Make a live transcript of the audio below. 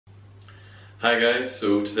Hi guys,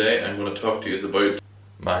 so today I'm going to talk to you about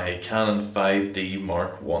my Canon 5D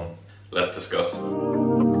Mark 1. Let's discuss. So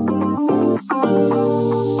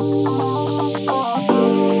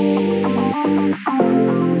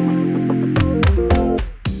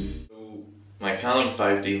my Canon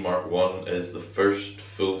 5D Mark 1 is the first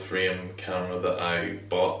full frame camera that I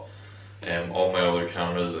bought. All my other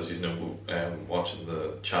cameras, as you know, watching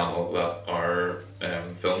the channel, that are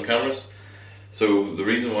film cameras. So the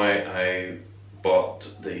reason why I bought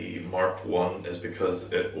the Mark 1 is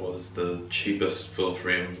because it was the cheapest full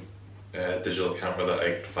frame digital camera that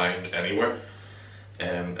I could find anywhere.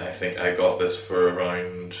 I think I got this for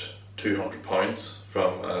around £200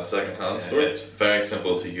 from a second-hand store. It's very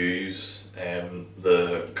simple to use.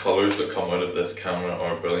 The colours that come out of this camera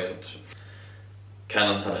are brilliant.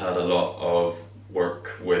 Canon had a lot of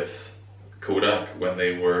work with Kodak when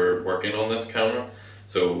they were working on this camera,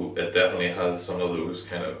 so it definitely has some of those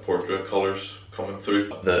kind of portrait colours coming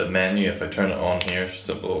through. The menu, if I turn it on here,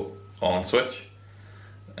 simple on switch.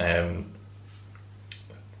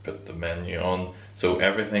 Put the menu on. So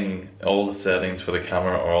everything, all the settings for the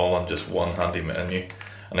camera are all on just one handy menu,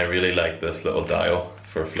 and I really like this little dial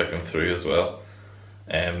for flicking through as well.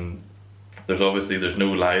 There's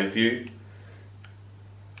no live view.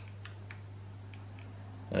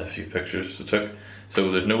 A few pictures I took. So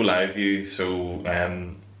there's no live view, so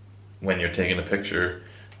when you're taking a picture,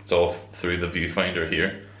 it's all through the viewfinder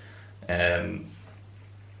here.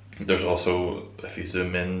 There's also, if you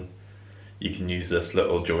zoom in, you can use this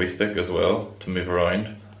little joystick as well to move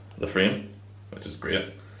around the frame, which is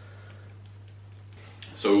great.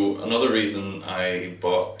 So another reason I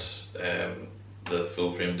bought the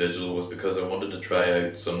full frame digital was because I wanted to try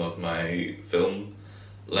out some of my film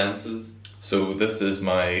lenses. So this is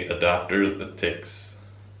my adapter that takes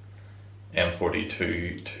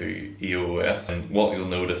M42 to EOS, and what you'll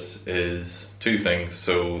notice is two things.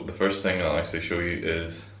 So the first thing I'll actually show you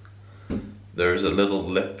is there's a little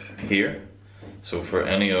lip here. So for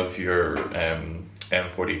any of your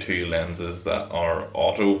M42 lenses that are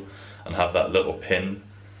auto and have that little pin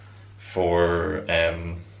for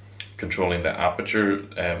controlling the aperture,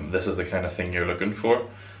 this is the kind of thing you're looking for.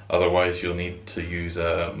 Otherwise you'll need to use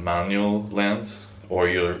a manual lens, or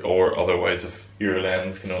otherwise if your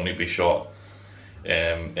lens can only be shot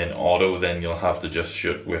in auto, then you'll have to just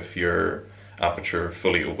shoot with your aperture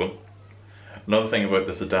fully open. Another thing about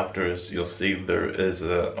this adapter is you'll see there is an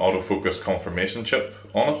autofocus confirmation chip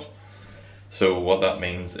on it. So what that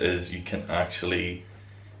means is you can actually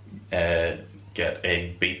get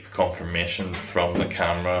a beep confirmation from the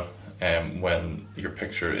camera when your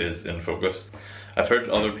picture is in focus. I've heard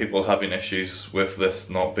other people having issues with this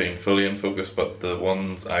not being fully in focus, but the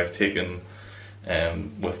ones I've taken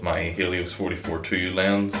with my Helios 44-2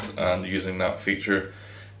 lens and using that feature,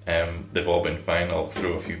 they've all been fine. I'll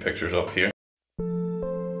throw a few pictures up here.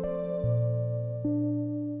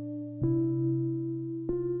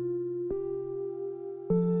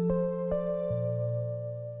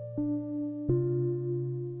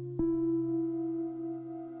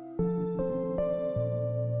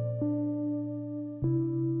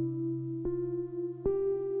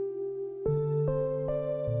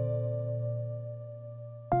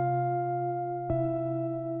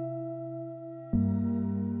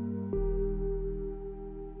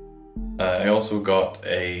 I also got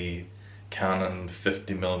a Canon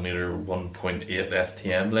 50mm 1.8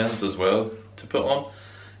 STM lens as well to put on,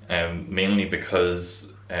 mainly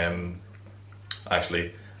because,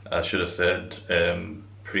 actually I should have said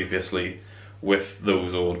previously, with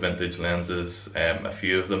those old vintage lenses, a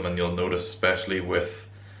few of them, and you'll notice especially with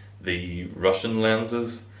the Russian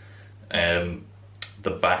lenses,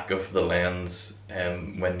 the back of the lens,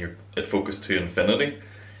 when it focused to infinity,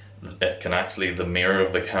 it can actually, the mirror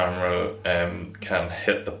of the camera can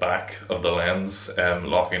hit the back of the lens,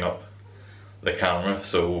 locking up the camera,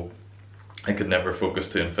 so I could never focus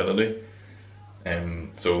to infinity.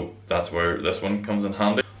 So that's where this one comes in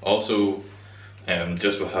handy. Also,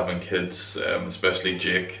 just with having kids, especially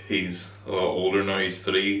Jake, he's a lot older now, he's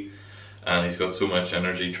 3, and he's got so much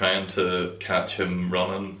energy. Trying to catch him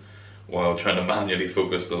running while trying to manually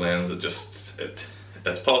focus the lens,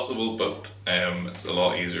 it's possible, but it's a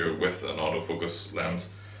lot easier with an autofocus lens.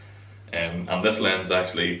 And this lens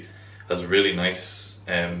actually has really nice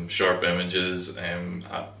sharp images.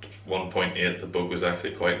 At 1.8 the bokeh is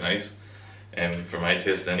actually quite nice, for my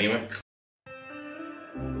taste anyway.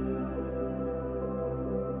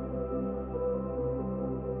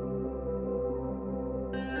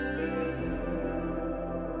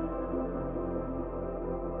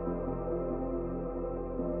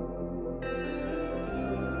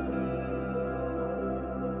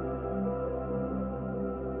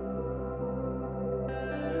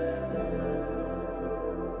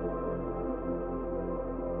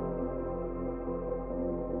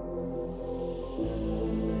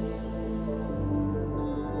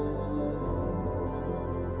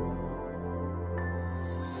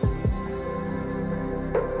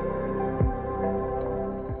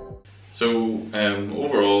 So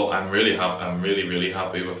overall, I'm really happy. I'm really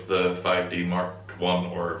happy with the 5D Mark I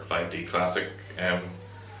or 5D Classic,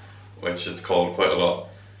 which it's called quite a lot.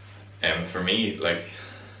 For me, like,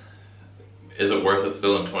 is it worth it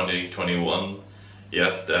still in 2021?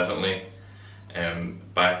 Yes, definitely.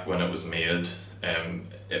 Back when it was made,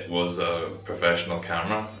 it was a professional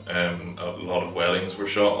camera. A lot of weddings were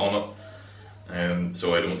shot on it.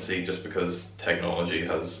 So I don't see, just because technology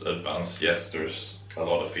has advanced, yes, there's a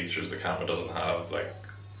lot of features the camera doesn't have, like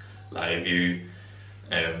live view.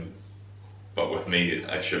 But with me,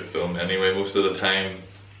 I shoot film anyway most of the time.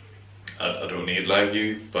 I don't need live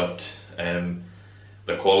view, but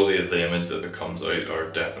the quality of the image that comes out are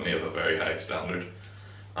definitely of a very high standard.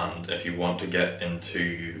 And if you want to get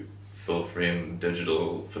into full frame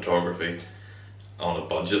digital photography on a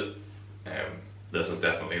budget, this is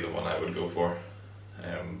definitely the one I would go for.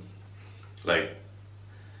 Like,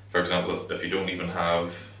 for example, if you don't even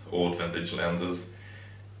have old vintage lenses,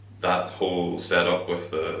 that whole setup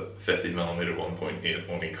with the 50mm 1.8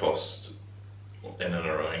 only cost in and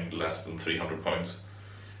around less than £300,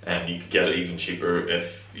 and you could get it even cheaper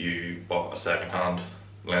if you bought a second-hand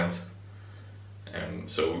lens.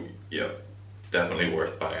 So yeah, definitely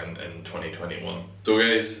worth buying in 2021. So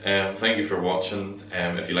guys, thank you for watching.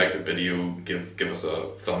 If you liked the video, give us a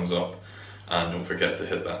thumbs up, and don't forget to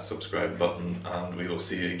hit that subscribe button, and we will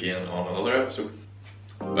see you again on another episode.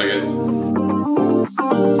 Bye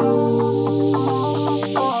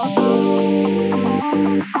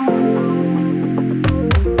guys.